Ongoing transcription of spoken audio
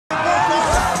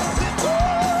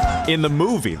In the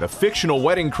movie, the fictional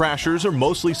wedding crashers are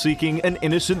mostly seeking an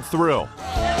innocent thrill.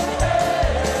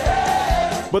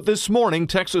 But this morning,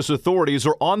 Texas authorities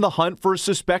are on the hunt for a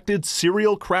suspected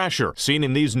serial crasher seen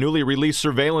in these newly released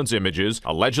surveillance images,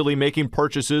 allegedly making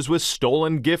purchases with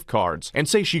stolen gift cards, and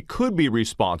say she could be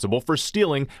responsible for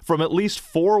stealing from at least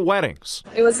 4 weddings.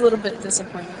 It was a little bit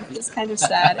disappointing. It's kind of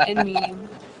sad and mean.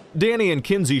 Danny and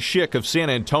Kinsey Schick of San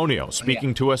Antonio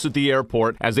speaking to us at the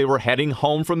airport as they were heading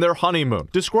home from their honeymoon,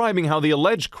 describing how the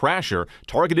alleged crasher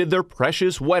targeted their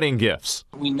precious wedding gifts.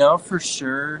 We know for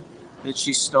sure that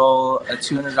she stole a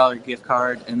 $200 gift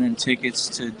card and then tickets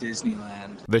to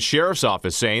Disneyland. The sheriff's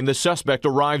office saying the suspect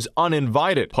arrives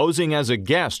uninvited, posing as a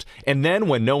guest, and then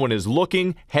when no one is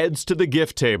looking, heads to the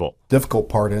gift table. Difficult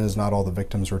part is not all the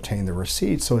victims retain the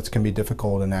receipts, so it can be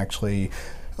difficult in actually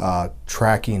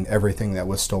tracking everything that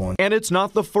was stolen. And it's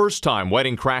not the first time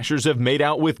wedding crashers have made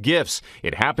out with gifts.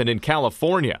 It happened in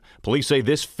California. Police say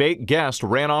this fake guest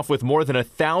ran off with more than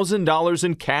 $1,000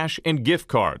 in cash and gift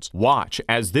cards. Watch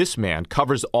as this man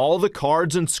covers all the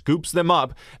cards and scoops them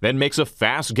up, then makes a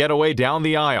fast getaway down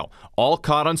the aisle, all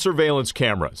caught on surveillance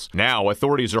cameras. Now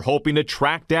authorities are hoping to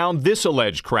track down this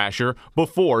alleged crasher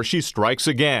before she strikes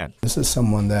again. This is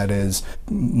someone that is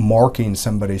marking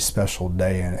somebody's special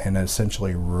day and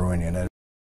essentially ruining it.